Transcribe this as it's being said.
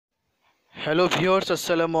Hello viewers,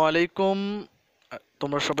 আসসালামু আলাইকুম।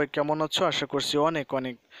 তোমরা সবাই কেমন আছো? আশা করছি অনেক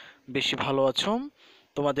অনেক বেশি ভালো আছো।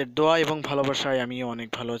 তোমাদের দোয়া এবং ভালোবাসায় আমিও অনেক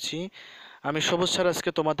ভালো আছি। আমি সবুজ স্যার আজকে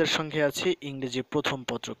তোমাদের সঙ্গে আছি ইংরেজি প্রথম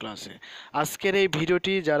পত্র ক্লাসে। আজকের এই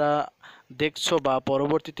ভিডিওটি যারা দেখছো বা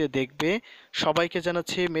পরবর্তীতে দেখবে সবাইকে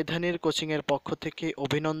জানাচ্ছি মেধানির কোচিংয়ের পক্ষ থেকে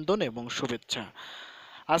অভিনন্দন এবং শুভেচ্ছা।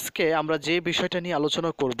 আজকে আমরা যে বিষয়টা নিয়ে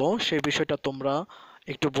আলোচনা করব সেই বিষয়টা তোমরা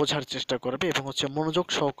একটু বোঝার চেষ্টা করবে এবং মনোযোগ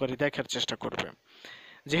সহকারে দেখার চেষ্টা করবে।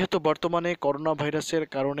 যেহেতু বর্তমানে করোনা ভাইরাসের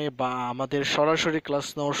কারণে বা আমাদের সরাসরি ক্লাস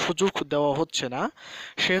নেওয়ার সুযোগ দেওয়া হচ্ছে না,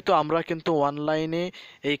 সেহেতু আমরা কিন্তু অনলাইনে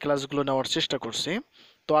এই ক্লাসগুলো নেওয়ার চেষ্টা করছি।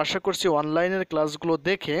 তো আশা করছি অনলাইনের ক্লাসগুলো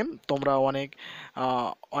দেখে তোমরা আহ,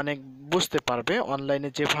 অনেক বুঝতে পারবে। অনলাইনে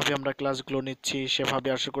যেভাবে আমরা ক্লাসগুলো নিচ্ছি সেভাবে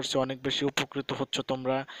আশা করছি অনেক বেশি উপকৃত হচ্ছ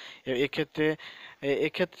তোমরা। এক্ষেত্রে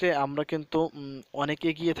এক্ষেত্রে আমরা কিন্তু অনেক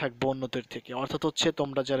এগিয়ে থাকবো অন্যদের থেকে, অর্থাৎ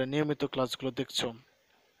তোমরা যারা নিয়মিত ক্লাসগুলো দেখছো।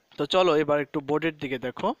 তো চলো এবার একটু বোর্ডের দিকে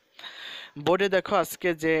দেখো। বোর্ডে দেখো আজকে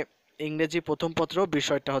যে ইংরেজি প্রথম পত্র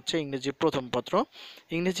বিষয়টা হচ্ছে ইংরেজি প্রথম পত্র।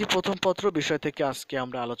 ইংরেজি প্রথম পত্র বিষয় থেকে আজকে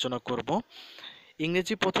আমরা আলোচনা করব।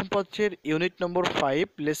 ইংরেজি প্রথম পত্রের ইউনিট নম্বর 5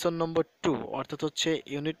 লেসন নম্বর 2, অর্থাৎ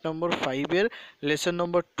ইউনিট নম্বর 5 এর লেসন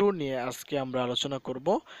নম্বর 2 নিয়ে আজকে আমরা আলোচনা করব।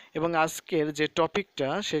 এবং আজকের যে টপিকটা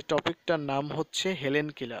সেই টপিকটার নাম হচ্ছে হেলেন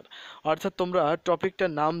কিলার। অর্থাৎ তোমরা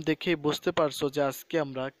টপিকটার নাম দেখেই বুঝতে পারছো যে আজকে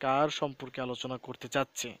আমরা কার সম্পর্কে আলোচনা করতে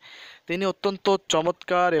যাচ্ছি। তিনি অত্যন্ত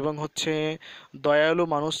চমৎকার এবং দয়ালু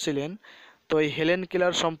মানুষ ছিলেন। তো এই হেলেন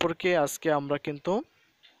কিলার সম্পর্কে আজকে আমরা কিন্তু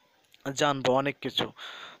জানবো অনেক কিছু।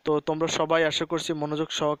 তো তোমরা সবাই আশা করছি মনোযোগ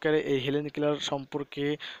সহকারে এই হেলেন কেলার সম্পর্কে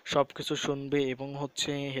সবকিছু শুনবে এবং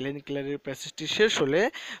হেলেন কেলারের প্যাসেজটি শেষ হলে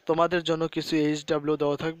তোমাদের জন্য কিছু এইচডাব্লিউ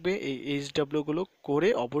দেওয়া থাকবে। এই এইচডাব্লিউ গুলো করে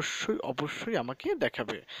অবশ্যই অবশ্যই আমাকে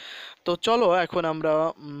দেখাবে। তো চলো এখন আমরা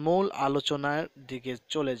মূল আলোচনার দিকে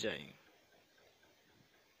চলে যাই।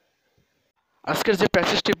 আজকের যে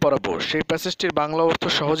প্যাসেজটি পড়াবো সেই প্যাসেজটির বাংলা অর্থ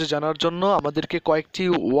সহজে জানার জন্য আমাদেরকে কয়েকটি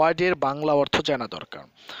ওয়ার্ডের বাংলা অর্থ জানা দরকার।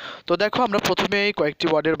 তো দেখো আমরা প্রথমেই কয়েকটি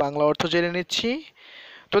ওয়ার্ডের বাংলা অর্থ জেনে নিচ্ছি।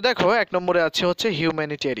 তো দেখো এক নম্বরে আছে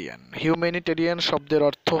হিউম্যানিটেরিয়ান। হিউম্যানিটেরিয়ান শব্দের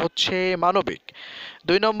অর্থ হচ্ছে মানবিক।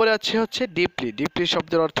 দুই নম্বরে হচ্ছে ডিপলি। ডিপলি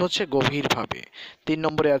শব্দের অর্থ হচ্ছে গভীরভাবে। তিন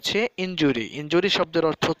নম্বরে আছে ইনজুরি। ইনজুরি শব্দের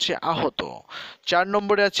অর্থ হচ্ছে আহত। চার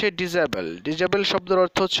নম্বরে আছে ডিজেবল। ডিজেবল শব্দের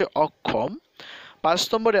অর্থ হচ্ছে অক্ষম। পাঁচ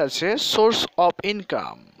নম্বরে আছে সোর্স অফ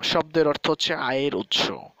ইনকাম শব্দের অর্থ হচ্ছে আয়ের উৎস।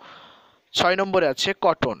 ছয় নম্বরে আছে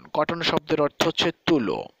কটন। কটন শব্দের অর্থ হচ্ছে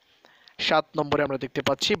তুলো। সাত নম্বরে আমরা দেখতে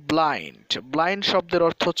পাচ্ছি ব্লাইন্ড। ব্লাইন্ড শব্দের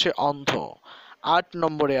অর্থ হচ্ছে অন্ধ। আট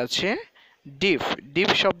নম্বরে আছে ডিফ। ডিফ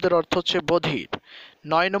শব্দের অর্থ হচ্ছে বধির।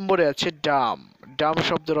 নয় নম্বরে আছে ডাম। ডাম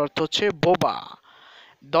শব্দের অর্থ হচ্ছে বোবা।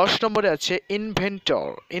 10 নম্বরে আছে ইনভেন্টর।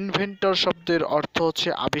 ইনভেন্টর শব্দের অর্থ হচ্ছে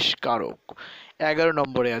আবিষ্কারক। 11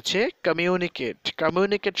 নম্বরে আছে কমিউনিকেট।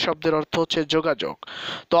 কমিউনিকেট শব্দের অর্থ হচ্ছে যোগাযোগ।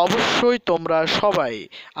 তো অবশ্যই তোমরা সবাই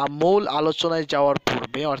মূল আলোচনায় যাওয়ার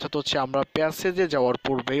পূর্বে, অর্থাৎ আমরা প্যাসেজে যাওয়ার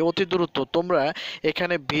পূর্বে অতি দ্রুত তোমরা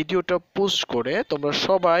এখানে ভিডিওটা পুশ করে তোমরা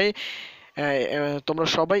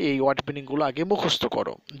সবাই এই ওয়ার্ড মিনিং গুলো আগে মুখস্থ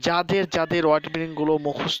করো। যাদের যাদের ওয়ার্ড মিনিং গুলো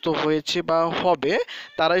মুখস্থ হয়েছে বা হবে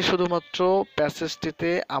তারাই শুধুমাত্র প্যাসেজটিতে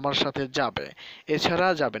আমার সাথে যাবে, এছাড়া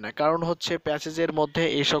যাবে না। কারণ প্যাসেজের মধ্যে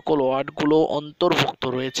এই সকল ওয়ার্ডগুলো অন্তর্ভুক্ত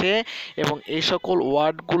রয়েছে এবং এই সকল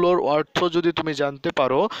ওয়ার্ডগুলোর অর্থ যদি তুমি জানতে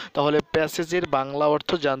পারো তাহলে প্যাসেজের বাংলা অর্থ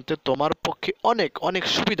জানতে তোমার পক্ষে অনেক অনেক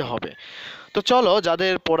সুবিধা হবে। তো চলো,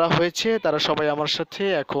 যাদের পড়া হয়েছে তারা সবাই আমার সাথে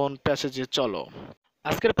এখন প্যাসেজে চলো।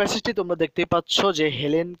 আজকের প্যাসেজটি তোমরা দেখতেই পাচ্ছ যে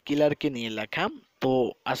হেলেন কিলারকে নিয়ে লেখা। তো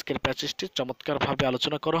আজকের প্যাসেজটি চমৎকারভাবে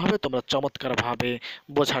আলোচনা করা হবে, তোমরা চমৎকারভাবে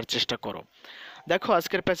বোঝার চেষ্টা করো। দেখো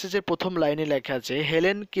আজকের প্যাসেজের প্রথম লাইনে লেখা আছে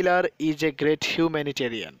Helen Keller is a great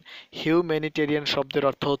humanitarian. Humanitarian শব্দের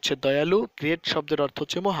অর্থ হচ্ছে দয়ালু, গ্রেট শব্দের অর্থ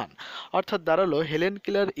হচ্ছে মহান। অর্থাৎ দাঁড়ালো Helen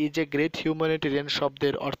Keller is a great humanitarian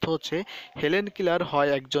শব্দের অর্থ হচ্ছে হেলেন কিলার হয়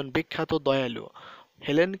একজন বিখ্যাত দয়ালু।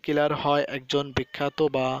 হেলেন কিলার হয় একজন বিখ্যাত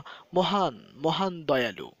বা মহান মহান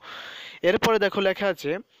দয়ালু। এরপরে দেখো লেখা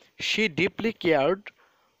আছে she deeply cared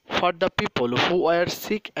for the people who were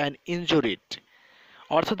sick and injured.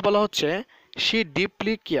 অর্থাৎ বলা হচ্ছে শি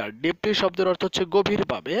ডিপলি কেয়ার। ডিপলি শব্দের অর্থ হচ্ছে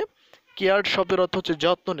গভীরভাবে, কেয়ার শব্দের অর্থ হচ্ছে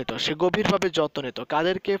যত্ন নিত। সে গভীরভাবে যত্ন নিত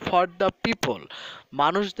কাদেরকে? ফর দ্য পিপল,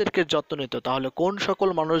 মানুষদেরকে যত্ন নিত। তাহলে কোন সকল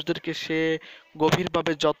মানুষদেরকে সে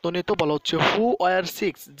গভীরভাবে যত্ন নিত? বলা হচ্ছে হু ওয়ার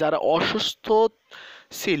সিক, যারা অসুস্থ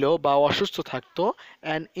ছিল বা অসুস্থ থাকতো,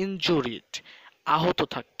 অ্যান্ড ইনজুরিড, আহত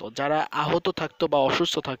থাকতো। যারা আহত থাকতো বা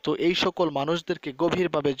অসুস্থ থাকতো এই সকল মানুষদেরকে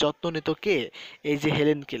গভীরভাবে যত্ন নিত কে? এই যে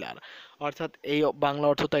হেলেন কিলার। অর্থাৎ এই বাংলা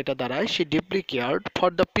অর্থটা এটা দাঁড়ায় she deeply cared for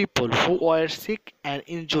the people who were sick and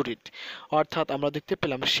injured. অর্থাৎ আমরা দেখতে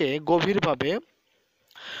পেলাম সে গভীরভাবে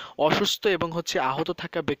অসুস্থ এবং আহত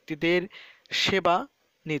থাকা ব্যক্তিদের সেবা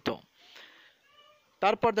নিত।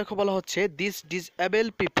 তারপর দেখো বলা হচ্ছে this ডিসএবল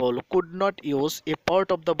people could not use a part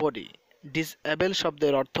of the body. ডিসএবল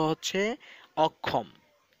শব্দের অর্থ হচ্ছে অক্ষম,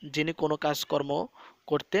 যিনি কোনো কাজকর্ম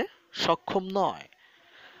করতে সক্ষম নয়।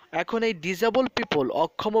 এখন এই ডিসেবল পিপল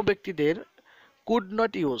অক্ষম ব্যক্তিদের কুড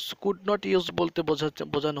নট ইউজ বলতে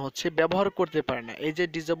বোঝানো হচ্ছে ব্যবহার করতে পারে না। এই যে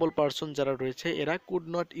ডিসেবল পারসন যারা রয়েছে এরা কুড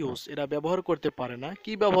নট ইউজ, এরা ব্যবহার করতে পারে না।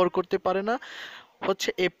 কি ব্যবহার করতে পারে না? হচ্ছে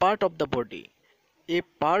এ part of the body. A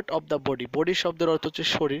part of the body, body শব্দের অর্থ হচ্ছে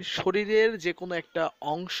শরীর, শরীরের যে কোনো একটা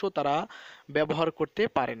অংশ তারা ব্যবহার করতে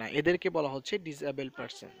পারে না, এদেরকে বলা হচ্ছে ডিসএবল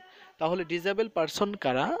পারসন। তাহলে ডিসএবল পারসন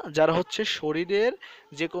কারা? যারা শরীরের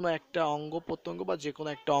যে কোনো একটা অঙ্গ প্রত্যঙ্গ বা যে কোনো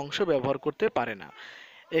একটা অংশ ব্যবহার করতে পারে না।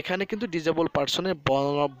 এখানে কিন্তু ডিসেবল পারসনের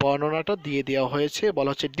বর্ণনাটা দিয়ে দেওয়া হয়েছে,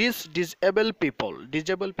 বলা হচ্ছে ডিসএবল পিপল।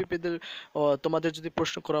 ডিসেবল পিপলদের তোমাদের যদি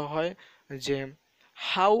প্রশ্ন করা হয় যে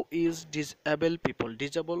হাউ ইজ ডিসএবল পিপল,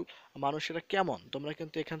 ডিসেবল মানুষেরা কেমন, তোমরা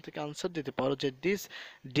কিন্তু এখান থেকে আনসার দিতে পারো যে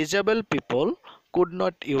disable people could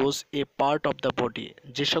not use a part of the body.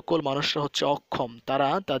 যে সকল মানুষরা অক্ষম, তারা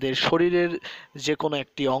তাদের শরীরের যে কোনো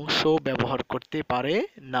একটি অংশ ব্যবহার করতে পারে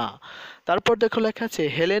না। তারপর দেখো লেখা আছে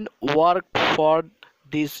Helen work for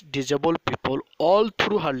these disabled people all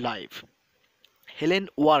through her life. Helen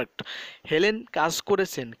worked, Helen কাজ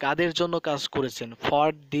করেছেন, কাদের জন্য কাজ করেছেন? ফর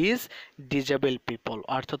দিস ডিজেবল পিপল,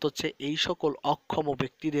 অর্থাৎ এই সকল অক্ষম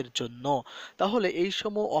ব্যক্তিদের জন্য। তাহলে এই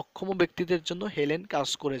সময় অক্ষম ব্যক্তিদের জন্য হেলেন কাজ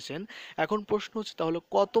করেছেন। এখন প্রশ্ন হচ্ছে তাহলে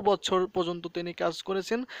কত বছর পর্যন্ত তিনি কাজ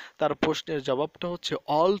করেছেন? তার প্রশ্নের জবাবটা হচ্ছে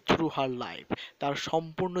অল থ্রু হার লাইফ, তার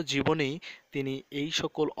সম্পূর্ণ জীবনেই তিনি এই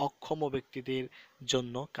সকল অক্ষম ব্যক্তিদের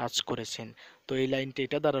জন্য কাজ করেছেন। তো এই লাইনটা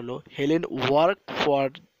এটা দাঁড়ালো Helen work for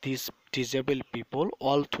this disable people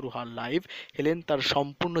all through her life. Helen তার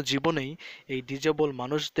সম্পূর্ণ জীবনেই এই ডিজেবল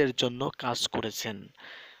মানুষদের জন্য কাজ করেছেন।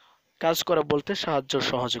 কাজ করা বলতে সাহায্য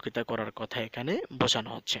সহযোগিতা করার কথা এখানে বোঝানো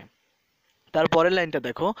হচ্ছে। তারপরের লাইনটা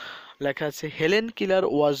দেখো, লেখা আছে Helen Keller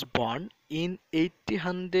was born in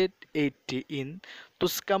 1880 in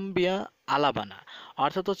তুস্কাম্বিয়া, আলাবানা।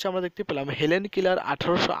 অর্থাৎ আমরা দেখতে পেলাম হেলেন কিলার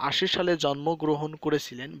 1880 সালে জন্মগ্রহণ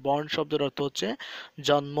করেছিলেন। বর্ন শব্দের অর্থ হচ্ছে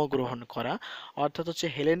জন্মগ্রহণ করা। অর্থাৎ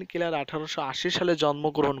হেলেন কিলার 1880 সালে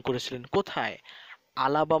জন্মগ্রহণ করেছিলেন কোথায়?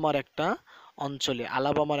 আলাবামার একটা অঞ্চলে,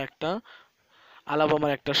 আলাবামার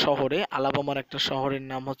একটা শহরে। আলাবামার একটা শহরের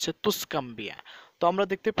নাম হচ্ছে তুস্কাম্বিয়া। তো আমরা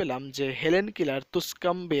দেখতে পেলাম যে হেলেন কিলার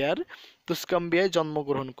তুস্কাম্বিয়ায়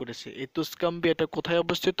জন্মগ্রহণ করেছে। এই তুস্কাম্বিয়াটা কোথায়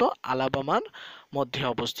অবস্থিত? আলাবামার মধ্যে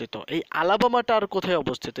অবস্থিত। এই আলাবামাটা আর কোথায়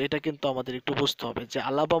অবস্থিত এটা কিন্তু আমাদের একটু বুঝতে হবে যে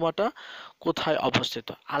আলাবামাটা কোথায় অবস্থিত।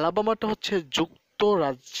 আলাবামাটা হচ্ছে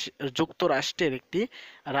যুক্তরাষ্ট্রের একটি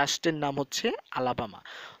রাষ্ট্রের নাম হচ্ছে আলাবামা।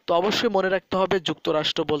 তো অবশ্যই মনে রাখতে হবে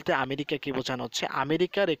যুক্তরাষ্ট্র বলতে আমেরিকাকে বোঝানো হচ্ছে।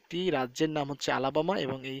 আমেরিকার একটি রাজ্যের নাম হচ্ছে আলাবামা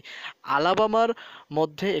এবং এই আলাবামার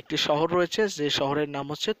মধ্যে একটি শহর রয়েছে যে শহরের নাম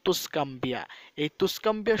হচ্ছে তুস্কাম্বিয়া। এই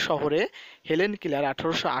তুস্কাম্বিয়া শহরে হেলেন কিলার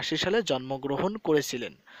 1880 সালে জন্মগ্রহণ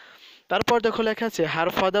করেছিলেন। তারপর দেখো লেখা আছে her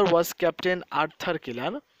father was captain Arthur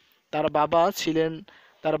কিলার। তার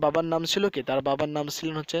বাবার নাম ছিল কি? তার বাবার নাম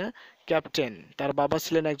ছিলেন ক্যাপ্টেন। তার বাবা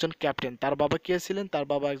ছিলেন একজন ক্যাপ্টেন। তার বাবা কে ছিলেন? তার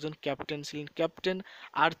বাবা একজন ক্যাপ্টেন ছিলেন, ক্যাপ্টেন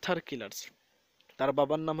আর্থার কিলার। তার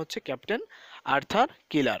বাবার নাম হচ্ছে captain Arthur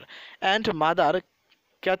killer. And mother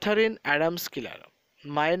Catherine Adams কিলার।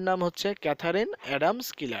 মায়ের নাম হচ্ছে ক্যাথারিন অ্যাডামস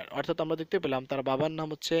কিলার। অর্থাৎ আমরা দেখতে পেলাম তার বাবার নাম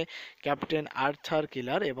হচ্ছে ক্যাপ্টেন আর্থার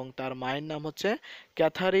কিলার এবং তার মায়ের নাম হচ্ছে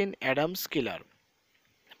ক্যাথারিন অ্যাডামস কিলার।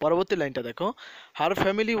 পরবর্তী লাইনটা দেখো, her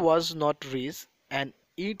family was not rich and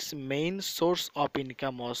it's main source of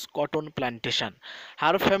income was cotton plantation.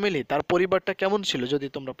 Her family, তার পরিবারটা কেমন ছিল যদি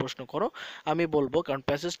তোমরা প্রশ্ন করো? আমি বলবো, কারণ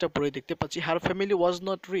প্যাসেজটা পড়ে দেখতে পাচ্ছি her family was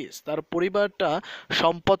not rich, তার পরিবারটা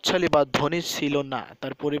সম্পদশালী বা ধনী ছিল না।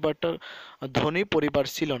 তার পরিবারটা ধনী পরিবার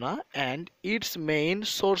ছিল না। And it's main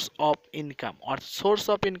source of income, অর্থাৎ সোর্স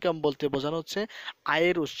অফ ইনকাম বলতে বোঝানো হচ্ছে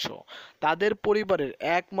আয়ের উৎস। তাদের পরিবারের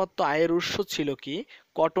একমাত্র আয়ের উৎস ছিল কি?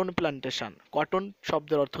 Cotton plantation. কটন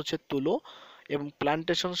শব্দের অর্থ হচ্ছে তুলো এবং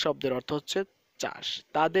প্ল্যান্টেশন শব্দের অর্থ হচ্ছে চাষ।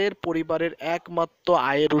 তাদের পরিবারের একমাত্র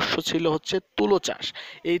আয়ের উৎস ছিল তুলো চাষ।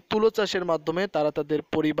 এই তুলো চাষের মাধ্যমে তারা তাদের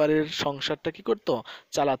পরিবারের সংসারটা কি করত?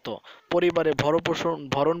 চালাতো। পরিবারে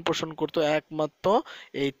ভরণ পোষণ করত একমাত্র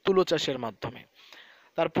এই তুলো চাষের মাধ্যমে।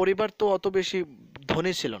 তার পরিবার তো অত বেশি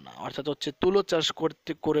ধনী ছিল না, অর্থাৎ তুলো চাষ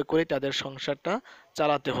করে করে তাদের সংসারটা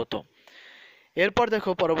চালাতে হতো। এরপর দেখো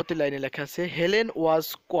পরবর্তী লাইনে লেখা আছে Helen was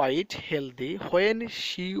quite healthy when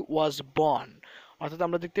she was born. অর্থাৎ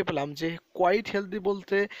আমরা দেখতে পেলাম যে কোয়াইট হেলদি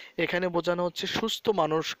বলতে এখানে বোঝানো হচ্ছে সুস্থ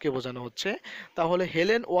মানুষকে বোঝানো হচ্ছে। তাহলে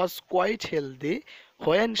Helen was quite healthy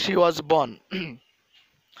when she was born.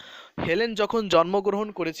 Helen যখন জন্মগ্রহণ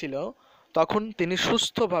করেছিল তখন তিনি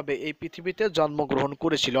সুস্থভাবে এই পৃথিবীতে জন্মগ্রহণ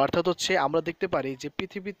করেছিল। অর্থাৎ হচ্ছে আমরা দেখতে পারি যে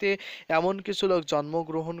পৃথিবীতে এমন কিছু লোক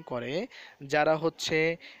জন্মগ্রহণ করে যারা হচ্ছে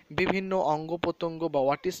বিভিন্ন অঙ্গ প্রত্যঙ্গ বা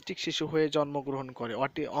অটিস্টিক শিশু হয়ে জন্মগ্রহণ করে।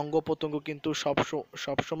 অঙ্গ প্রত্যঙ্গ কিন্তু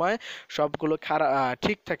সব সময় সবগুলো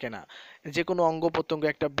ঠিক থাকে না। যে কোনো অঙ্গ প্রত্যঙ্গ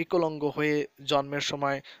একটা বিকলাঙ্গ হয়ে জন্মের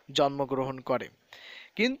সময় জন্মগ্রহণ করে।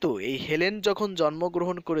 কিন্তু এই হেলেন যখন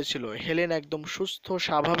জন্মগ্রহণ করেছিল, হেলেন একদম সুস্থ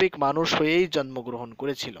স্বাভাবিক মানুষ হয়েই জন্মগ্রহণ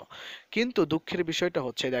করেছিল। কিন্তু দুঃখের বিষয়টা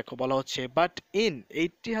হচ্ছে, দেখো বলা হচ্ছে বাট ইন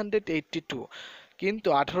 1882, কিন্তু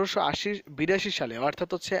 1882 সালে, অর্থাৎ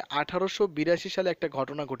হচ্ছে 1882 সালে একটা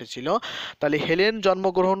ঘটনা ঘটেছিল। তাহলে হেলেন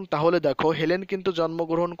জন্মগ্রহণ, তাহলে দেখো হেলেন কিন্তু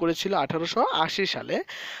জন্মগ্রহণ করেছিল 1880 সালে,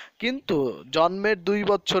 কিন্তু জন্মের 2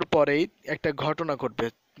 বছর পরেই একটা ঘটনা ঘটবে,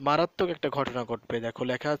 মারাত্মক একটা ঘটনা ঘটবে। দেখো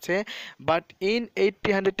লেখা আছে বাট ইন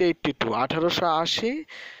 1882,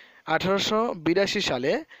 1882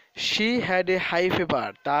 সালে, she had a high fever,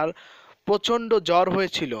 তার প্রচণ্ড জ্বর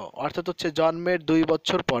হয়েছিল। অর্থাৎ হচ্ছে জন্মের 2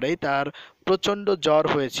 বছর পরেই তার প্রচণ্ড জ্বর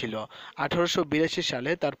হয়েছিল। 1882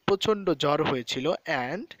 সালে তার প্রচণ্ড জ্বর হয়েছিল।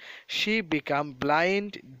 And she become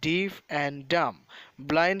blind, ডিফ and Dam.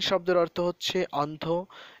 Blind শব্দের অর্থ হচ্ছে অন্ধ,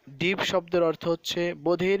 ডিফ শব্দের অর্থ হচ্ছে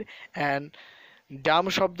বধির, অ্যান্ড ডাম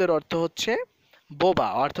শব্দের অর্থ হচ্ছে বোবা।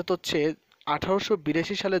 অর্থাৎ হচ্ছে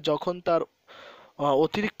 1882 সালে যখন তার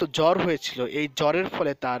অতিরিক্ত জ্বর হয়েছিল, এই জ্বরের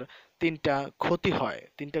ফলে তার তিনটা ক্ষতি হয়।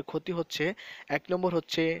 তিনটা ক্ষতি হচ্ছে, 1 নম্বর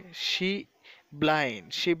হচ্ছে শি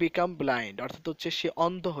বিকাম ব্লাইন্ড, অর্থাৎ হচ্ছে সে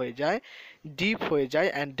অন্ধ হয়ে যায়, ডিপ হয়ে যায়,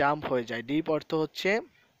 অ্যান্ড ডাম্প হয়ে যায়। ডিপ অর্থ হচ্ছে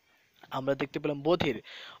আমরা দেখতে পেলাম বধির,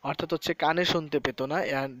 অর্থাৎ হচ্ছে কানে শুনতে পেত না,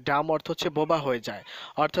 ডাম অর্থ হচ্ছে বোবা হয়ে যায়।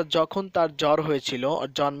 অর্থাৎ যখন তার জ্বর হয়েছিল,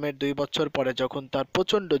 জন্মের 2 বছর পরে যখন তার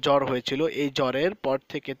প্রচণ্ড জ্বর হয়েছিল, এই জ্বরের পর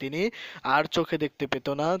থেকে তিনি আর চোখে দেখতে পেত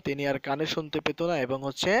না, তিনি আর কানে শুনতে পেত না, এবং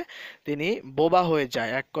হচ্ছে তিনি বোবা হয়ে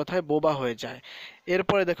যায়, এক কথায় বোবা হয়ে যায়।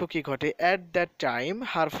 এরপরে দেখো কি ঘটে, at that time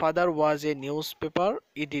her father was A news paper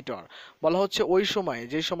editor. বলা হচ্ছে ওই সময়,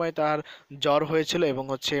 যে সময় তার জ্বর হয়েছিল এবং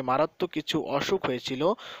হচ্ছে মারাত্মক কিছু অসুখ হয়েছিল,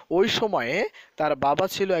 ওই সময়ে তার বাবা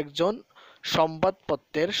ছিল একজন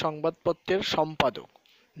সংবাদপত্রের সম্পাদক।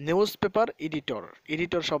 নিউজ পেপার এডিটর,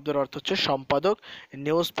 এডিটর শব্দের অর্থ হচ্ছে সম্পাদক,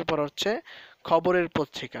 নিউজ পেপার হচ্ছে খবরের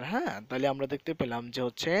পত্রিকার। হ্যাঁ, তাহলে আমরা দেখতে পেলাম যে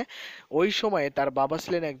হচ্ছে ওই সময়ে তার বাবা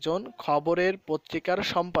ছিলেন একজন খবরের পত্রিকার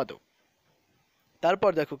সম্পাদক।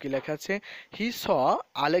 তারপর দেখো কি লেখা আছে, হি স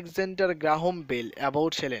Alexander Graham bell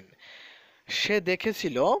about Helen. সে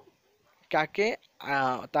দেখেছিল কাকে,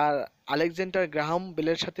 তার আলেকজান্ডার গ্রাহাম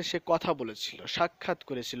বেলের সাথে সে কথা বলেছিল, সাক্ষাৎ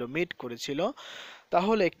করেছিল, মিট করেছিল।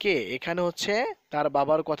 তাহলে কে, এখানে হচ্ছে তার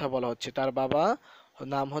বাবার কথা বলা হচ্ছে। তার বাবা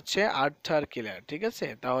নাম হচ্ছে আর্থার কেলার। ঠিক আছে,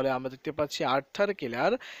 তাহলে আমরা দেখতে পাচ্ছি আর্থার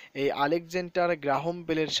কেলার এই আলেকজান্ডার গ্রাহাম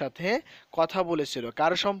বেলের সাথে কথা বলেছিল।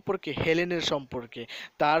 কার সম্পর্কে? হেলেনের সম্পর্কে,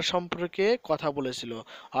 তার সম্পর্কে কথা বলেছিল।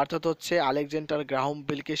 অর্থাৎ হচ্ছে আলেকজান্ডার গ্রাহাম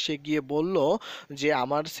বেলকে সে গিয়ে বলল যে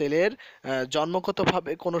আমার ছেলের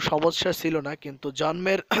জন্মগতভাবে কোনো সমস্যা ছিল না, কিন্তু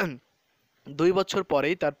জন্মের 2 বছর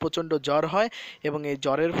পরেই তার প্রচণ্ড জ্বর হয়, এবং এই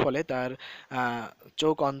জ্বরের ফলে তার আহ,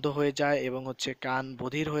 চোখ অন্ধ হয়ে যায়, এবং হচ্ছে কান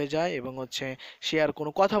বধির হয়ে যায়, এবং হচ্ছে সে আর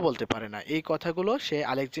কোনো কথা বলতে পারে না। এই কথাগুলো সে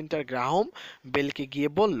আলেকজান্ডার গ্রাহাম বেলকে গিয়ে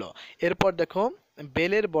বলল। এরপর দেখো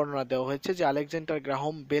বেলের বর্ণনা দেওয়া হয়েছে যে আলেকজান্ডার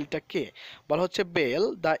গ্রাহাম বেলটা কে। বলা হচ্ছে বেল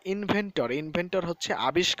দ্য ইনভেন্টর, ইনভেন্টর হচ্ছে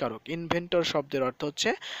আবিষ্কারক, ইনভেন্টর শব্দের অর্থ হচ্ছে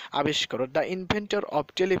আবিষ্কারক, দ্য ইনভেন্টর অফ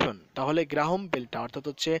টেলিফোন। তাহলে গ্রাহাম বেলটা, অর্থাৎ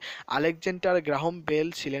হচ্ছে আলেকজান্ডার গ্রাহাম বেল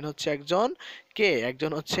ছিলেন হচ্ছে একজন কে,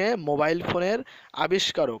 একজন হচ্ছে মোবাইল ফোনের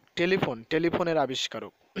আবিষ্কারক, টেলিফোনের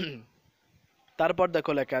আবিষ্কারক। তারপর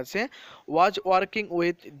দেখো লেখা আছে was working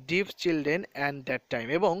with ডিফ children and that time,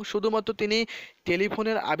 এবং শুধুমাত্র তিনি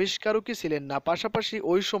টেলিফোনের আবিষ্কারকই ছিলেন না, পাশাপাশি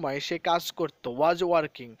ওই সময় সে কাজ করত, ওয়াজ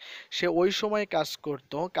ওয়ার্কিং, সে ওই সময় কাজ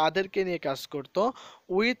করত, কাদেরকে নিয়ে কাজ করত?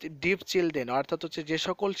 উইথ ডিফ চিলড্রেন, অর্থাৎ হচ্ছে যে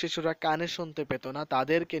সকল শিশুরা কানে শুনতে পেত না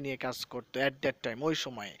তাদেরকে নিয়ে কাজ করতো অ্যাট দ্যাট টাইম, ওই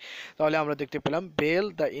সময়ে। তাহলে আমরা দেখতে পেলাম bell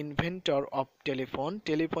the inventor of telephone,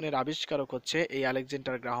 টেলিফোনের আবিষ্কারক হচ্ছে এই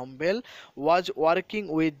Alexander Graham bell, was working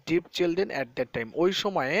with ডিফ children at that time, ওই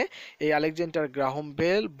সময়ে এই আলেকজান্ডার গ্রাহাম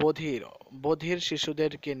বেল বধির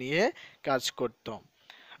শিশুদেরকে নিয়ে কাজ করত।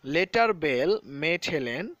 লেটার বেল মেট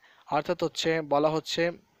হেলেন, অর্থাৎ হচ্ছে বলা হচ্ছে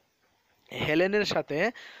হেলেনের সাথে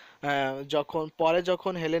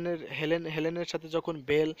যখন হেলেনের সাথে যখন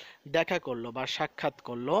বেল দেখা করলো বা সাক্ষাৎ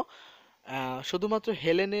করলো, শুধুমাত্র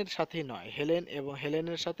হেলেনের সাথেই নয়,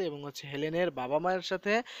 হেলেনের সাথে এবং হচ্ছে হেলেনের বাবা মায়ের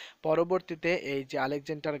সাথে পরবর্তীতে এই যে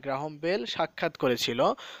আলেকজান্ডার গ্রাহাম বেল সাক্ষাৎ করেছিল।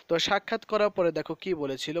 তো সাক্ষাৎ করার পরে দেখো কি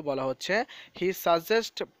বলেছিল, বলা হচ্ছে হি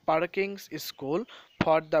suggest parkings school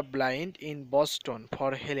for the blind in Boston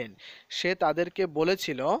for Helen. সে তাদেরকে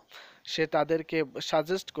বলেছিল সে তাদেরকে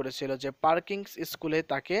সাজেস্ট করেছিল যে পার্কিংস স্কুলে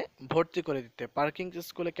তাকে ভর্তি করে দিতে। পার্কিংস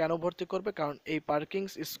স্কুলে কেন ভর্তি করবে? কারণ এই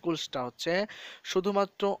পার্কিংস স্কুলটা হচ্ছে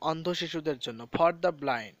শুধুমাত্র অন্ধ শিশুদের জন্য, ফর দ্য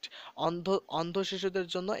ব্লাইন্ড, অন্ধ অন্ধ শিশুদের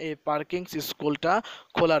জন্য এই পার্কিংস স্কুলটা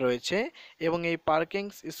খোলা রয়েছে। এবং এই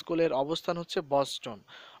পার্কিংস স্কুলের অবস্থান হচ্ছে বস্টন।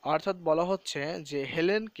 অর্থাৎ বলা হচ্ছে যে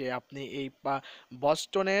হেলেনকে আপনি এই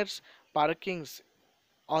বস্টনের পার্কিংস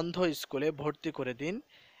অন্ধ স্কুলে ভর্তি করে দিন,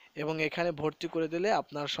 এবং এখানে ভর্তি করে দিলে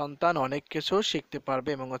আপনার সন্তান অনেক কিছু শিখতে পারবে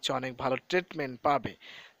এবং হচ্ছে অনেক ভালো ট্রিটমেন্ট পাবে।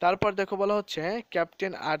 তারপর দেখো বলা হচ্ছে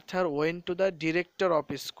captain Arthur went to the director of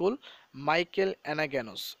school Michael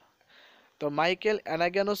অ্যানাগ্যানোস। তো মাইকেল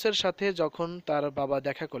অ্যানাগ্যানোসের সাথে যখন তার বাবা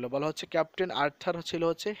দেখা করলো, বলা হচ্ছে ক্যাপ্টেন আর্থার ছিল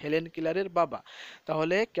হচ্ছে হেলেন কিলারের বাবা।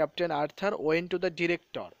 তাহলে captain Arthur went to the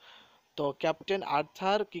director. তো ক্যাপ্টেন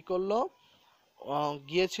আর্থার কি করলো?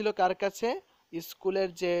 গিয়েছিল কার কাছে?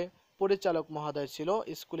 স্কুলের যে পরিচালক মহোদয় ছিল,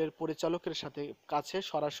 স্কুলের পরিচালকের কাছে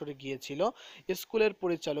সরাসরি গিয়েছিল। স্কুলের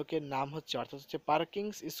পরিচালকের নাম হচ্ছে, অর্থাৎ হচ্ছে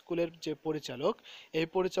পার্কিংস স্কুলের যে পরিচালক, এই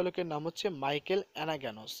পরিচালকের নাম হচ্ছে মাইকেল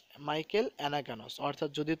অ্যানাগ্যানোস। মাইকেল অ্যানাগ্যানোস, অর্থাৎ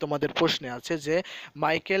যদি তোমাদের প্রশ্নে আছে যে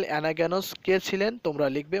মাইকেল অ্যানাগ্যানোস কে ছিলেন, তোমরা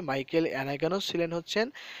লিখবে মাইকেল অ্যানাগ্যানোস ছিলেন হচ্ছেন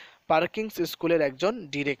পার্কিংস স্কুলের একজন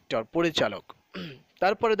ডিরেক্টর, পরিচালক।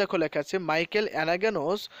 তারপরে দেখো লেখা আছে Michael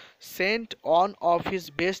অ্যানাগ্যানোস sent on of his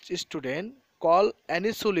best student call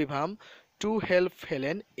Annie সুলিভাম to help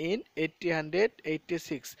Helen in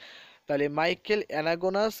 1886। তাহলে মাইকেল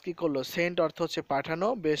অ্যানাগোনাস কি করলো? সেন্ট অর্থ হচ্ছে পাঠানো,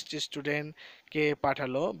 বেস্ট স্টুডেন্টকে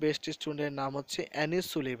পাঠালো। বেস্ট স্টুডেন্টের নাম হচ্ছে অ্যানি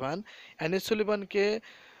সুলিভান। অ্যানি সুলিভানকে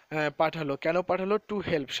পাঠালো। কেন পাঠালো? টু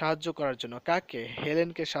হেল্প, সাহায্য করার জন্য। কাকে?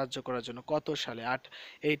 হেলেনকে সাহায্য করার জন্য। কত সালে?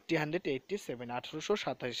 1887,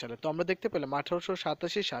 1887 সালে। তো আমরা দেখতে পেলাম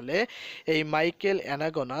 1887 সালে এই মাইকেল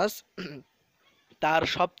অ্যানাগোনাস তার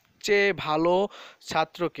সবচেয়ে ভালো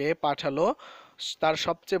ছাত্রকে পাঠালো। তার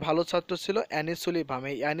সবচেয়ে ভালো ছাত্র ছিল অ্যানি সুলিভাম।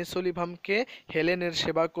 এই অ্যানি সুলিভামকে হেলেনের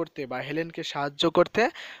সেবা করতে বা হেলেনকে সাহায্য করতে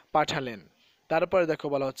পাঠালেন। তারপরে দেখো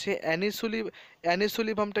বলা হচ্ছে অ্যানি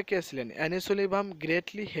সুলিভামটা কে ছিলেন? Annie সুলিভাম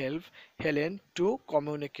greatly help Helen to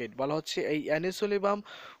communicate. বলা হচ্ছে এই অ্যানি সুলিভাম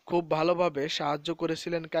খুব ভালোভাবে সাহায্য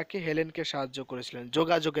করেছিলেন কাকে? হেলেনকে সাহায্য করেছিলেন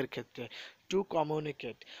যোগাযোগের ক্ষেত্রে। টু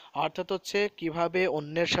কমিউনিকেট অর্থাৎ হচ্ছে কিভাবে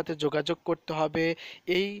অন্যের সাথে যোগাযোগ করতে হবে,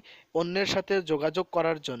 এই অন্যের সাথে যোগাযোগ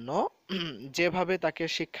করার জন্য যেভাবে তাকে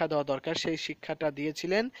শিক্ষা দেওয়া দরকার সেই শিক্ষাটা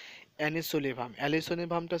দিয়েছিলেন অ্যানি সুলিভাম। অ্যানি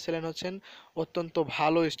সুলিভামটা ছিলেন হচ্ছেন অত্যন্ত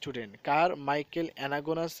ভালো স্টুডেন্ট। কার? মাইকেল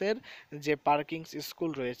অ্যানাগোনাসের যে পার্কিংস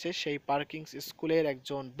স্কুল রয়েছে সেই পার্কিংস স্কুলের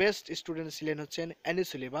একজন বেস্ট স্টুডেন্ট ছিলেন হচ্ছেন অ্যানি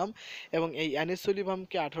সুলিভাম। এবং এই অ্যানি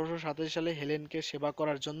সুলিভামকে 1887 সালে হেলেনকে সেবা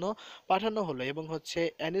করার জন্য পাঠানো হলো, এবং হচ্ছে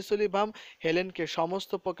অ্যানি সুলিভাম হেলেনকে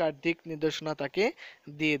সমস্ত প্রকার দিক নির্দেশনা তাকে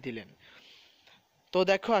দিয়ে দিলেন। তো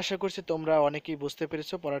দেখো, আশা করছি তোমরা অনেকেই বুঝতে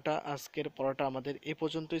পেরেছো। আজকের পড়াটা আমাদের এ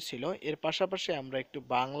পর্যন্তই ছিল। এর পাশাপাশি আমরা একটু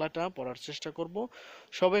বাংলাটা পড়ার চেষ্টা করব।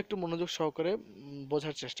 সবাই একটু মনোযোগ সহকারে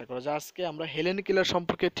বোঝার চেষ্টা করো যে আজকে আমরা হেলেন কিলার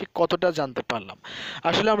সম্পর্কে ঠিক কতটা জানতে পারলাম।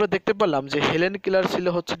 আসলে আমরা দেখতে পারলাম যে হেলেন কিলার ছিল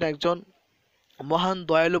হচ্ছেন একজন মহান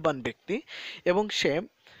দয়ালুবান ব্যক্তি, এবং সে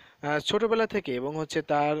ছোটবেলা থেকে, এবং হচ্ছে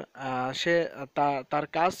তার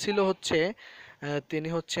কাজ ছিল হচ্ছে তিনি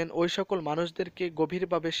হচ্ছেন ওই সকল মানুষদেরকে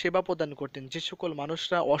গভীরভাবে সেবা প্রদান করতেন যে সকল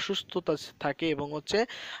মানুষরা অসুস্থতা থাকে এবং হচ্ছে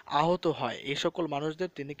আহত হয়। এই সকল মানুষদের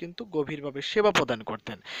তিনি কিন্তু গভীরভাবে সেবা প্রদান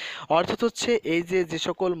করতেন। অর্থাৎ হচ্ছে এই যে যে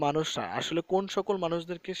সকল মানুষরা আসলে কোন সকল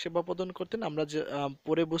মানুষদেরকে সেবা প্রদান করতেন আমরা যে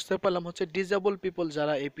পরে বুঝতে পারলাম হচ্ছে ডিজেবল পিপল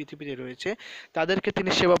যারা এই পৃথিবীতে রয়েছে তাদেরকে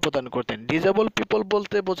তিনি সেবা প্রদান করতেন। ডিজেবল পিপল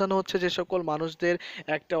বলতে বোঝানো হচ্ছে যে সকল মানুষদের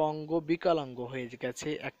একটা অঙ্গ বিকলাঙ্গ হয়ে গেছে,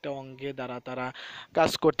 একটা অঙ্গে দ্বারা তারা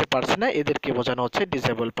কাজ করতে পারছে না, এদেরকে বোঝানো হচ্ছে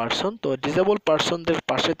ডিজেবল পারসন। তো ডিজেবল পারসনদের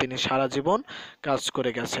পাশে তিনি সারা জীবন কাজ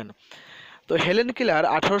করে গেছেন। তো হেলেন কিলার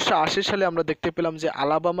 1880 সালে আমরা দেখতে পেলাম যে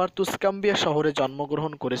আলাবামার তুস্কাম্বিয়া শহরে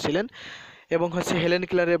জন্মগ্রহণ করেছিলেন, এবং হচ্ছে হেলেন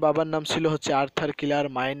কিলারের বাবার নাম ছিল হচ্ছে আর্থার কিলার,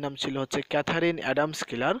 মায়ের নাম ছিল হচ্ছে ক্যাথারিন অ্যাডামস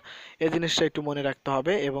কিলার। এই জিনিসটা একটু মনে রাখতে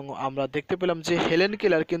হবে। এবং আমরা দেখতে পেলাম যে হেলেন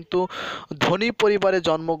কিলার কিন্তু ধনী পরিবারে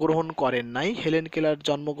জন্মগ্রহণ করেন নাই। হেলেন কিলার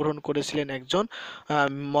জন্মগ্রহণ করেছিলেন একজন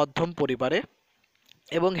মধ্যম পরিবারে,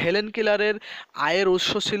 এবং হেলেন কিলারের আয়ের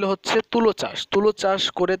উৎস ছিল হচ্ছে তুলো চাষ। তুলো চাষ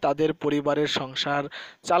করে তাদের পরিবারের সংসার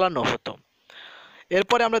চালানো হতো।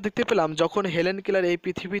 এরপরে আমরা দেখতে পেলাম যখন হেলেন কিলার এই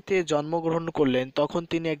পৃথিবীতে জন্মগ্রহণ করলেন তখন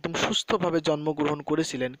তিনি একদম সুস্থভাবে জন্মগ্রহণ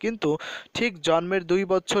করেছিলেন, কিন্তু ঠিক জন্মের 2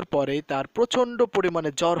 বছর পরেই তার প্রচণ্ড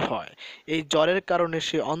পরিমাণে জ্বর হয়। এই জ্বরের কারণে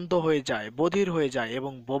সে অন্ধ হয়ে যায়, বধির হয়ে যায়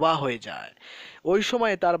এবং বোবা হয়ে যায়। ওই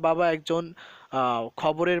সময়ে তার বাবা একজন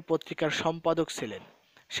খবরের পত্রিকার সম্পাদক ছিলেন।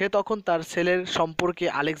 সে তখন তার ছেলের সম্পর্কে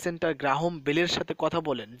আলেকজান্ডার গ্রাহাম বেলের সাথে কথা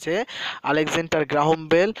বলেন যে আলেকজান্ডার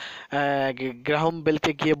গ্রাহাম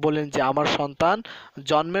বেলকে গিয়ে বলেন যে আমার সন্তান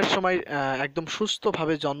জন্মের সময় একদম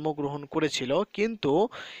সুস্থভাবে জন্মগ্রহণ করেছিল,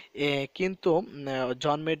 কিন্তু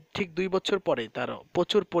জন্মের ঠিক 2 বছর পরে তার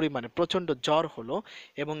প্রচুর পরিমাণে প্রচণ্ড জ্বর হলো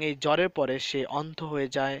এবং এই জ্বরের পরে সে অন্ধ হয়ে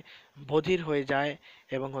যায়, বধির হয়ে যায়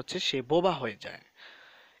এবং সে বোবা হয়ে যায়।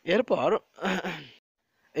 এরপর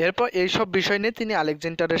এরপর এইসব বিষয় নিয়ে তিনি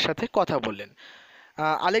আলেকজান্ডারের সাথে কথা বললেন।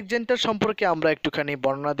 আলেকজান্ডার সম্পর্কে আমরা একটুখানি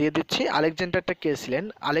বর্ণনা দিয়ে দিচ্ছি। আলেকজান্ডারটা কে ছিলেন?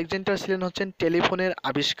 আলেকজান্ডার ছিলেন টেলিফোনের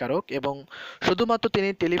আবিষ্কারক, এবং শুধুমাত্র তিনি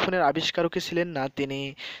টেলিফোনের আবিষ্কারকই ছিলেন না, তিনি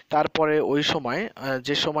তারপরে ওই সময়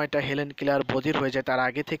যে সময়টা হেলেন কেলার বধির হয়ে যায় তার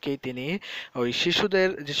আগে থেকেই তিনি ওই শিশুদের,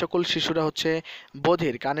 যে সকল শিশুরা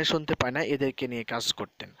বধির, কানে শুনতে পায় না, এদেরকে নিয়ে কাজ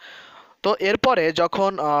করতেন। তো এরপরে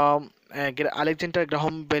যখন আলেকজান্ডার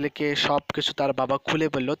গ্রাহাম বেলকে সব কিছু তার বাবা খুলে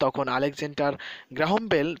বলল, তখন আলেকজান্ডার গ্রাহাম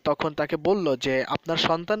বেল তখন তাকে বলল যে আপনার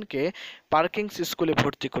সন্তানকে পার্কিংস স্কুলে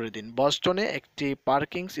ভর্তি করে দিন। বস্টনে একটি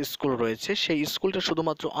পার্কিংস স্কুল রয়েছে, সেই স্কুলটা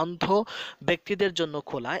শুধুমাত্র অন্ধ ব্যক্তিদের জন্য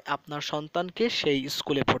খোলায়, আপনার সন্তানকে সেই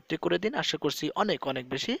স্কুলে ভর্তি করে দিন, আশা করছি অনেক অনেক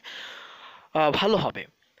বেশি ভালো হবে।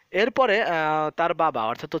 এরপরে তার বাবা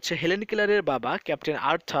অর্থাৎ হেলেন কেলারের বাবা ক্যাপ্টেন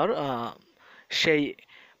আর্থার সেই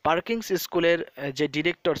পার্কিংস স্কুলের যে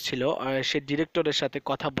ডিরেক্টর ছিল সেই ডিরেক্টরের সাথে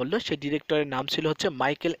কথা বলল। সেই ডিরেক্টরের নাম ছিল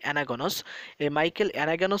মাইকেল অ্যানাগনস। এই মাইকেল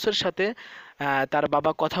অ্যানাগনসের সাথে তার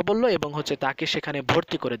বাবা কথা বলল এবং তাকে সেখানে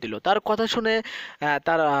ভর্তি করে দিল। তার কথা শুনে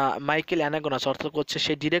তার মাইকেল অ্যানাগনস অর্থাৎ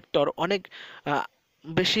সেই ডিরেক্টর অনেক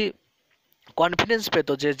বেশি কনফিডেন্স পেত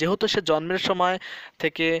যে যেহেতু সে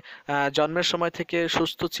জন্মের সময় থেকে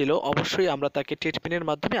সুস্থ ছিল, অবশ্যই আমরা তাকে ট্রিটমেন্টের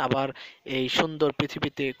মাধ্যমে আবার এই সুন্দর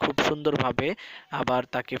পৃথিবীতে খুব সুন্দরভাবে আবার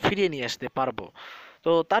তাকে ফিরিয়ে নিয়ে আসতে পারবো।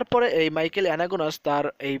 তো তারপরে এই মাইকেল অ্যানাগোনাস তার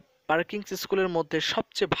এই পার্কিংস স্কুলের মধ্যে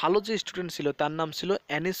সবচেয়ে ভালো যে স্টুডেন্ট ছিল তার নাম ছিল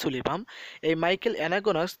অ্যানি সুলিভাম। এই মাইকেল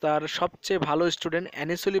অ্যানাগোনাস তার সবচেয়ে ভালো স্টুডেন্ট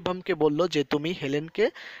অ্যানি সুলিভামকে বলল যে তুমি হেলেনকে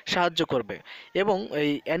সাহায্য করবে, এবং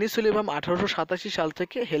এই অ্যানি সুলিভাম 1887 সাল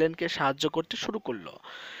থেকে হেলেনকে সাহায্য করতে শুরু করলো।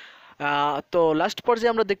 তো লাস্ট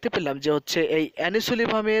পর্যায়ে আমরা দেখতে পেলাম যে এই অ্যানি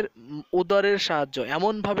সুলিভামের উদরের সাহায্য,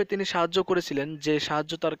 এমনভাবে তিনি সাহায্য করেছিলেন যে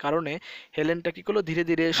সাহায্যতার কারণে হেলেনটা কি করলো, ধীরে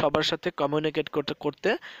ধীরে সবার সাথে কমিউনিকেট করতে করতে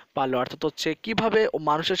পারলো। অর্থাৎ কিভাবে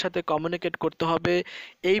মানুষের সাথে কমিউনিকেট করতে হবে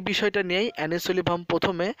এই বিষয়টা নিয়েই অ্যানি সুলিভাম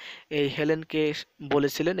প্রথমে এই হেলেনকে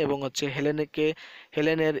বলেছিলেন, এবং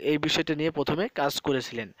হেলেনের এই বিষয়টা নিয়ে প্রথমে কাজ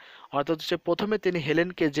করেছিলেন। অর্থাৎ প্রথমে তিনি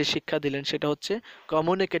হেলেনকে যে শিক্ষা দিলেন সেটা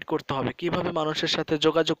কমিউনিকেট করতে হবে, কিভাবে মানুষের সাথে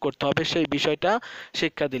যোগাযোগ করতে হবে সেই বিষয়টা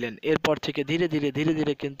শিক্ষা দিলেন। এরপর থেকে ধীরে ধীরে ধীরে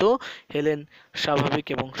ধীরে কিন্তু হেলেন স্বাভাবিক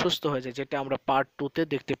এবং সুস্থ হয়ে যায়, যেটা আমরা পার্ট 2-তে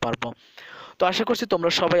দেখতে পারবো। তো আশা করছি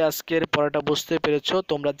তোমরা সবাই আজকের পড়াটা বুঝতে পেরেছো।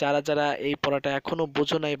 তোমরা যারা যারা এই পড়াটা এখনো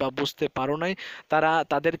বোঝো নাই বা বুঝতে পারো নাই,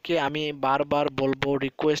 তাদেরকে আমি বারবার বলবো,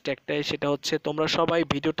 রিকোয়েস্ট একটাই, সেটা তোমরা সবাই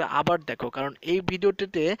ভিডিওটা আবার দেখো, কারণ এই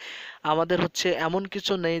ভিডিওটিতে আমাদের এমন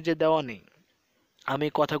কিছু নেই যে দেওয়া নেই। আমি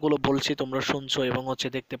কথাগুলো বলছি, তোমরা শুনছো এবং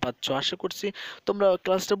দেখতে পাচ্ছ। আশা করছি তোমরা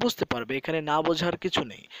ক্লাসটা বুঝতে পারবে, এখানে না বোঝার কিছু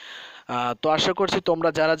নেই। তো আশা করছি তোমরা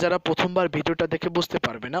যারা যারা প্রথমবার ভিডিওটা দেখে বুঝতে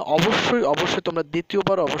পারবে না, অবশ্যই অবশ্যই তোমরা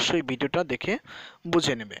দ্বিতীয়বার অবশ্যই ভিডিওটা দেখে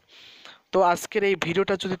বুঝে নেবে। তো আজকের এই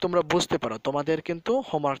ভিডিওটা যদি তোমরা বুঝতে পারো, তোমাদের কিন্তু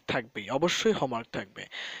হোমওয়ার্ক থাকবেই, অবশ্যই হোমওয়ার্ক থাকবে।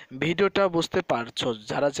 ভিডিওটা বুঝতে পারছো,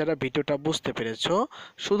 যারা যারা ভিডিওটা বুঝতে পেরেছো,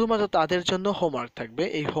 শুধুমাত্র তাদের জন্য হোমওয়ার্ক থাকবে।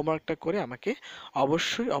 এই হোমওয়ার্কটা করে আমাকে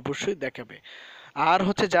অবশ্যই অবশ্যই দেখাবে। আর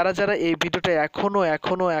যারা যারা এই ভিডিওটা এখনো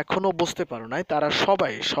এখনো এখনো বুঝতে পারো নাই, তারা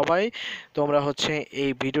সবাই সবাই তোমরা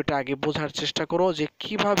এই ভিডিওটা আগে বোঝার চেষ্টা করো যে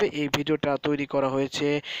কিভাবে এই ভিডিওটা তৈরি করা হয়েছে,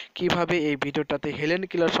 কিভাবে এই ভিডিওটাতে হেলেন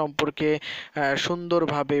কেলার সম্পর্কে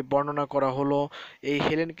সুন্দরভাবে বর্ণনা করা হলো। এই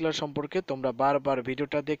হেলেন কেলার সম্পর্কে তোমরা বারবার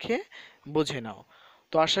ভিডিওটা দেখে বুঝে নাও।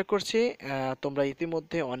 তো আশা করছি তোমরা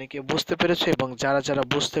ইতিমধ্যে অনেকে বুঝতে পেরেছো, এবং যারা যারা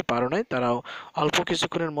বুঝতে পারো নাই তারাও অল্প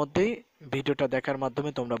কিছুক্ষণের মধ্যেই ভিডিওটা দেখার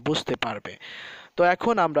মাধ্যমে তোমরা বুঝতে পারবে। তো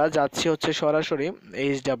এখন আমরা যাচ্ছি সরাসরি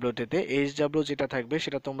এইচডব্লিউতে। এইচডব্লিউ যেটা থাকবে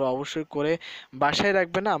সেটা তোমরা অবশ্যই করে বাসায়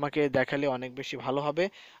রাখবে না, আমাকে দেখালে অনেক বেশি ভালো হবে।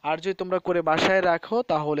 আর যদি তোমরা করে বাসায় রাখো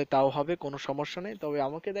তাহলে তাও হবে, কোনো সমস্যা নেই, তবে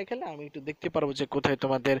আমাকে দেখালে আমি একটু দেখতে পারবো যে কোথায়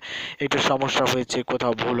তোমাদের একটু সমস্যা হয়েছে,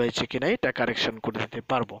 কোথাও ভুল হয়েছে কিনা, এটা কারেকশন করে দিতে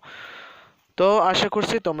পারবো। তো আশা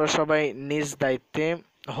করছি তোমরা সবাই নিজ দায়িত্বে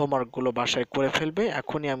হোমওয়ার্কগুলো বাসায় করে ফেলবে।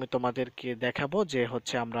 এখনই আমি তোমাদেরকে দেখাবো যে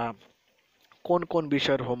আমরা কোন কোন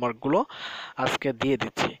বিষয়ের হোমওয়ার্কগুলো আজকে দিয়ে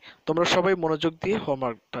দিচ্ছি। তোমরা সবাই মনোযোগ দিয়ে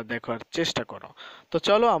হোমওয়ার্কটা দেখার চেষ্টা করো। তো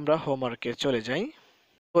চলো আমরা হোমওয়ার্কে চলে যাই।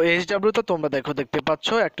 তো এইচডাব্লিউ তো তোমরা দেখতে পাচ্ছ,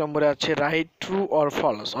 এক নম্বরে আছে রাইট, ট্রু অর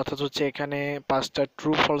ফলস, অর্থাৎ হচ্ছে এখানে পাঁচটা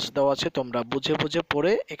ট্রু ফলস দেওয়া আছে, তোমরা বুঝে বুঝে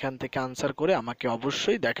পড়ে এখান থেকে আনসার করে আমাকে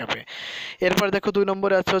অবশ্যই দেখাবে। এরপর দেখো দুই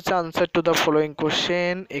নম্বরে আছে হচ্ছে answer to the following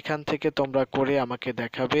question, এখান থেকে তোমরা করে আমাকে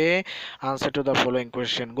দেখাবে answer to the following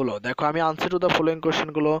question গুলো। দেখো আমি answer to the following question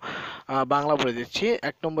গুলো বাংলা বলে দিচ্ছি।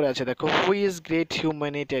 এক নম্বরে আছে দেখো, হু ইজ গ্রেট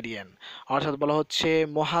হিউম্যানিটেরিয়ান, অর্থাৎ বলা হচ্ছে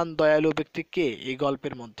মহান দয়ালু ব্যক্তি কে, এই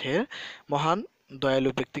গল্পের মধ্যে মহান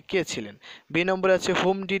দয়ালু ব্যক্তি কে ছিলেন। বি নম্বরে আছে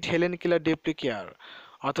whom did Helen Keller deeply care,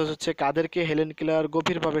 অর্থাৎ হচ্ছে কাদেরকে হেলেন কিলার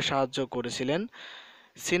গভীরভাবে সাহায্য করেছিলেন।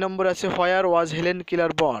 সি নম্বরে আছে হোয়ার ওয়াজ হেলেন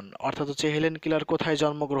কিলার বর্ন, অর্থাৎ হচ্ছে হেলেন কিলার কোথায়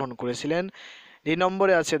জন্মগ্রহণ করেছিলেন। ডি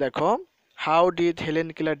নম্বরে আছে দেখো, how did Helen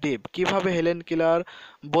Keller deep, কিভাবে হেলেন কিলার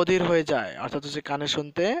বধির হয়ে যায়, অর্থাৎ হচ্ছে কানে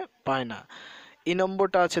শুনতে পায় না। ই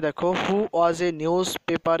নম্বরটা আছে দেখো, হু ওয়াজ এ নিউজ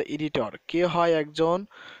পেপার এডিটর, কে হয় একজন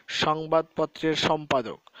সংবাদপত্রের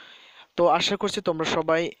সম্পাদক। তো আশা করছি তোমরা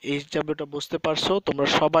সবাই এইচডাব্লিউটা বুঝতে পারছো। তোমরা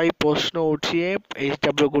সবাই প্রশ্ন উঠিয়ে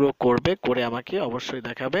এইচডাব্লিউ গুলো করবে, করে আমাকে অবশ্যই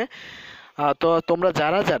দেখাবে। তো তোমরা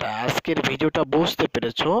যারা যারা আজকের ভিডিওটা বুঝতে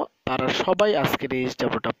পেরেছো তারা সবাই আজকের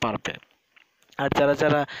এইচডাব্লিউটা পারবে। আর যারা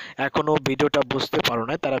যারা এখনো ভিডিওটা বুঝতে পারো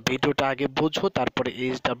না তারা ভিডিওটা আগে বুঝো, তারপরে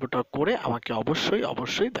এইচডাব্লিউটা করে আমাকে অবশ্যই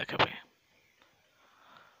অবশ্যই দেখাবে।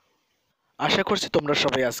 আশা করছি তোমরা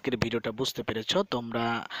সবাই আজকের ভিডিওটা বুঝতে পেরেছো। তোমরা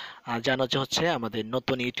জানো যে হচ্ছে আমাদের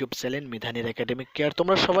নতুন ইউটিউব চ্যানেল মিধানির একাডেমিক কেয়ার,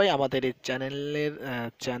 তোমরা সবাই আমাদের এই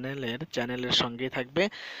চ্যানেলের সঙ্গেই থাকবে।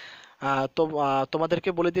 তোমাদেরকে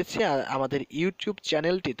বলে দিচ্ছি, আমাদের ইউটিউব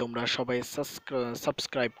চ্যানেলটি তোমরা সবাই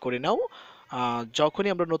সাবস্ক্রাইব করে নাও। যখনই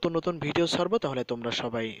আমরা নতুন নতুন ভিডিও ছাড়বো তাহলে তোমরা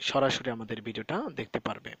সবাই সরাসরি আমাদের ভিডিওটা দেখতে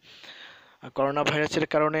পারবে। করোনা ভাইরাসের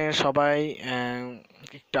কারণে সবাই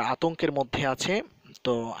একটা আতঙ্কের মধ্যে আছে।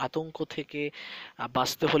 তো আতঙ্ক থেকে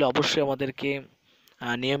বাঁচতে হলে অবশ্যই আমাদেরকে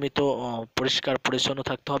নিয়মিত পরিষ্কার পরিচ্ছন্ন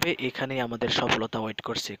থাকতে হবে। এখানেই আমাদের সফলতা ওয়েট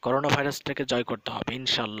করছে। করোনা ভাইরাসটাকে জয় করতে হবে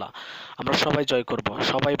ইনশাল্লাহ। আমরা সবাই জয় করব।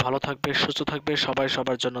 সবাই ভালো থাকবে, সুস্থ থাকবে, সবাই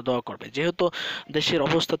সবার জন্য দোয়া করবে। যেহেতু দেশের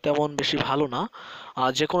অবস্থা তেমন বেশি ভালো না,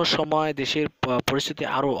 যে কোনো সময় দেশের পরিস্থিতি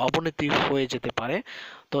আরো অবনতি হয়ে যেতে পারে।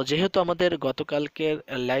 তো যেহেতু আমাদের গতকালকের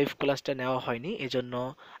লাইভ ক্লাসটা নেওয়া হয়নি, এজন্য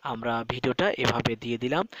আমরা ভিডিওটা এভাবে দিয়ে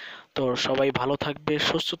দিলাম। তো সবাই ভালো থাকবে,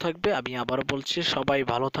 সুস্থ থাকবে। আমি আবারও বলছি, সবাই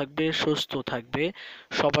ভালো থাকবে, সুস্থ থাকবে,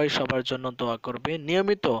 সবাই সবার জন্য দোয়া করবে,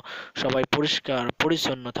 নিয়মিত সবাই পরিষ্কার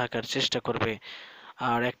পরিচ্ছন্ন থাকার চেষ্টা করবে।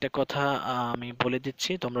 আর একটা কথা আমি বলে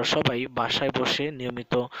দিচ্ছি, তোমরা সবাই বাসায় বসে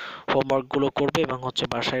নিয়মিত হোমওয়ার্ক গুলো করবে এবং হচ্ছে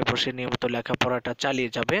বাসায় বসে নিয়মিত লেখাপড়াটা চালিয়ে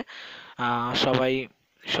যাবে। সবাই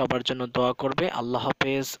সবার জন্য দোয়া করবে। আল্লাহ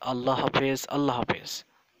হাফেজ, আল্লাহ হাফেজ, আল্লাহ হাফেজ।